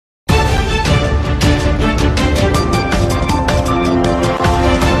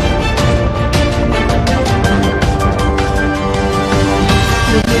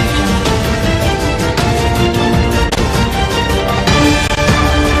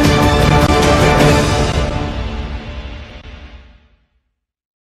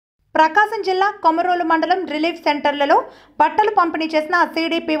ప్రకాశం జిల్లా కొమరోలు మండలం రిలీఫ్ సెంటర్లలో బట్టలు పంపిణీ చేసిన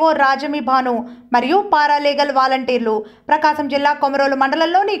Cdpo రాజమి భాను మరియు పారాలీగల్ వాలంటీర్లు. ప్రకాశం జిల్లా కొమరోలు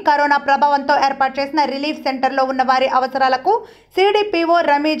మండలంలోని కరోనా ప్రభావంతో ఏర్పాటు చేసిన రిలీఫ్ సెంటర్లో ఉన్న వారి అవసరాలకు Cdpo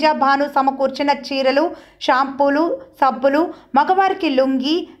రమేజా భాను సమకూర్చిన చీరలు, షాంపూలు, సబ్బులు, మగవారికి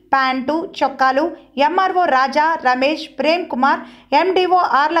లుంగి, ప్యాంటు, చొక్కాలు ఎంఆర్ఓ రాజా, రమేష్, ప్రేమ్ కుమార్, ఎండిఓ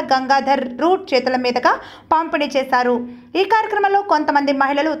ఆర్ల గంగాధర్ రూట్ చేతుల మీదుగా పంపిణీ చేశారు. ఈ కార్యక్రమంలో కొంతమంది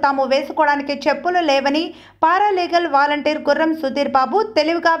మహిళలు తాము వేసుకోవడానికి చెప్పులు లేవని పారాలీగల్ వాలంటీర్ గుర్రం సుధీర్ బాబు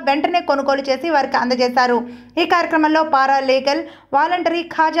తెలివిగా వెంటనే కొనుగోలు చేసి వారికి అందజేశారు. ఈ కార్యక్రమంలో పారాలీగల్ వాలంటరీ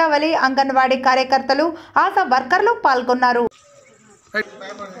ఖాజావలి, అంగన్వాడీ కార్యకర్తలు, ఆశా వర్కర్లు పాల్గొన్నారు.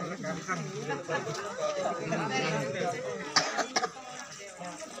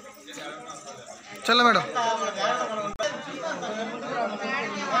 चलो मैडम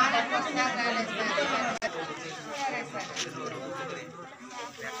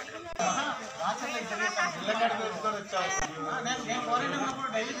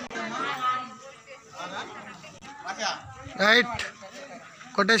राइट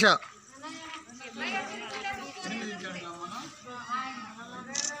कोटेशा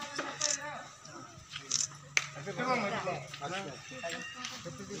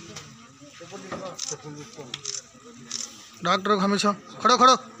डॉक्टर हमेशा खड़ो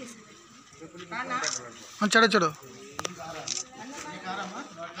खड़ो चढ़ो चढ़ो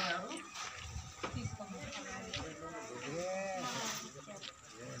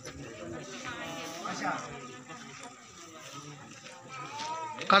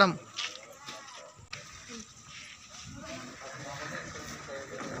कड़म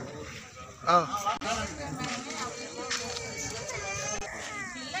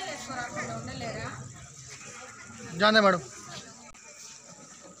जाने मैडम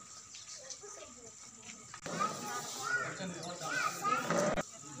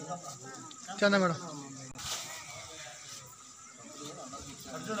जाने मैडम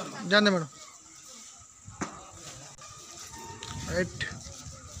जाने मैडम राइट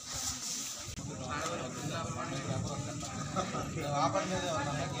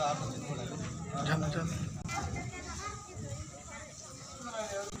जाने जाने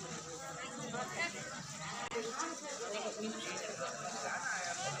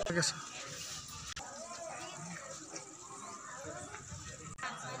ओके सर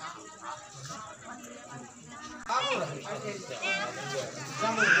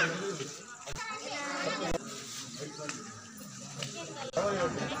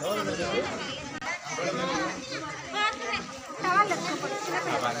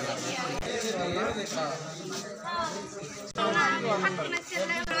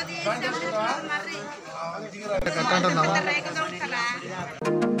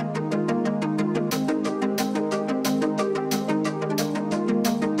कट्टा